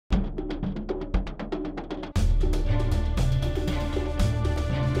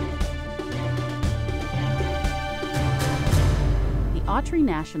Autry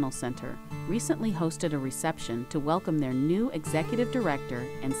National Center recently hosted a reception to welcome their new Executive Director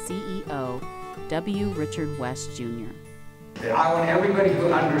and CEO, W. Richard West, Jr. I want everybody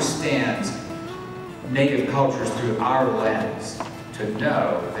who understands Native cultures through our lens to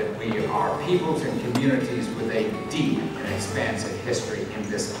know that we are peoples and communities with a deep and expansive history in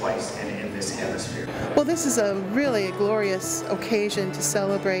this place and in this hemisphere. Well, this is a really glorious occasion to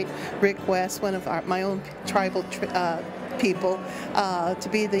celebrate Rick West, one of my own tribal people, to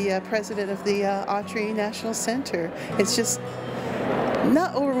be the president of the Autry National Center. It's just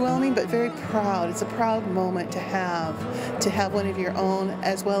not overwhelming, but very proud. It's a proud moment to have one of your own,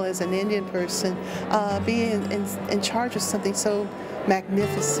 as well as an Indian person, be in charge of something so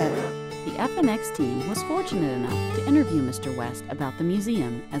magnificent. The FNX team was fortunate enough to interview Mr. West about the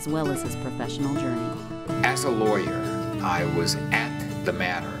museum as well as his professional journey. As a lawyer, I was at the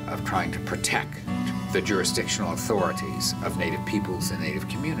matter of trying to protect the jurisdictional authorities of Native peoples and Native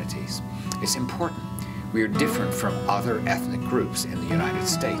communities. It's important. We are different from other ethnic groups in the United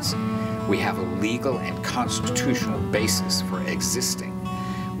States. We have a legal and constitutional basis for existing.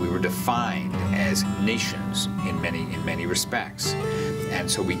 We were defined as nations in many respects. And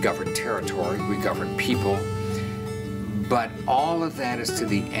so we govern territory, we govern people, but all of that is to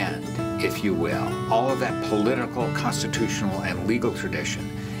the end, if you will. All of that political, constitutional, and legal tradition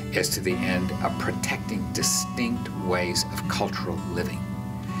is to the end of protecting distinct ways of cultural living.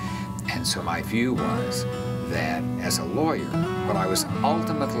 And so my view was that as a lawyer, what I was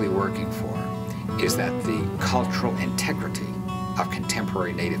ultimately working for is that the cultural integrity of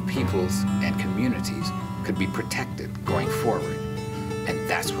contemporary Native peoples and communities could be protected going forward. And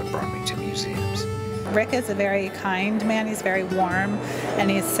that's what brought me to museums. Rick is a very kind man. He's very warm, and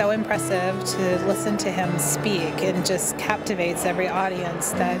he's so impressive to listen to him speak, and just captivates every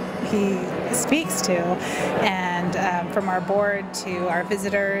audience that he speaks to. And from our board to our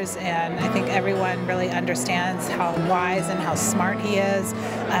visitors, and I think everyone really understands how wise and how smart he is,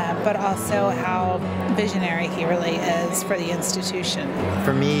 but also how visionary he really is for the institution.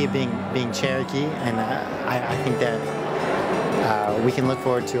 For me, being Cherokee, and I think that we can look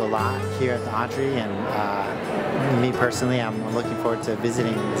forward to a lot here at the Autry, and me personally, I'm looking forward to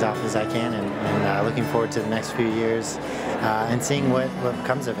visiting as often as I can, and looking forward to the next few years and seeing what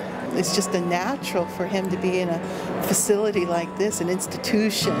comes of it. It's just a natural for him to be in a facility like this, an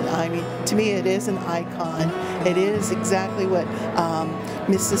institution. I mean, to me it is an icon. It is exactly what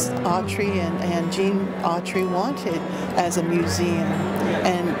Mrs. Autry and Jean Autry wanted as a museum.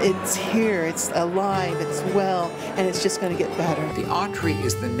 And it's here, it's alive, it's well, and it's just going to get better. The Autry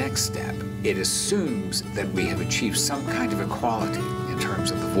is the next step. It assumes that we have achieved some kind of equality in terms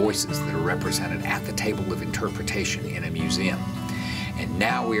of the voices that are represented at the table of interpretation in a museum. And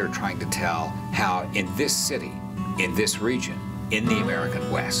now we are trying to tell how in this city, in this region, in the American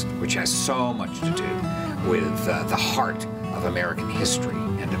West, which has so much to do with the heart of American history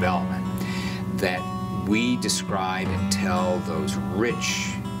and development, that we describe and tell those rich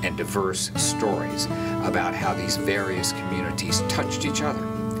and diverse stories about how these various communities touched each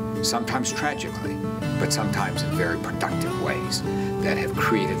other, sometimes tragically, but sometimes in very productive ways that have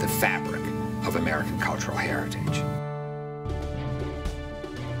created the fabric of American cultural heritage.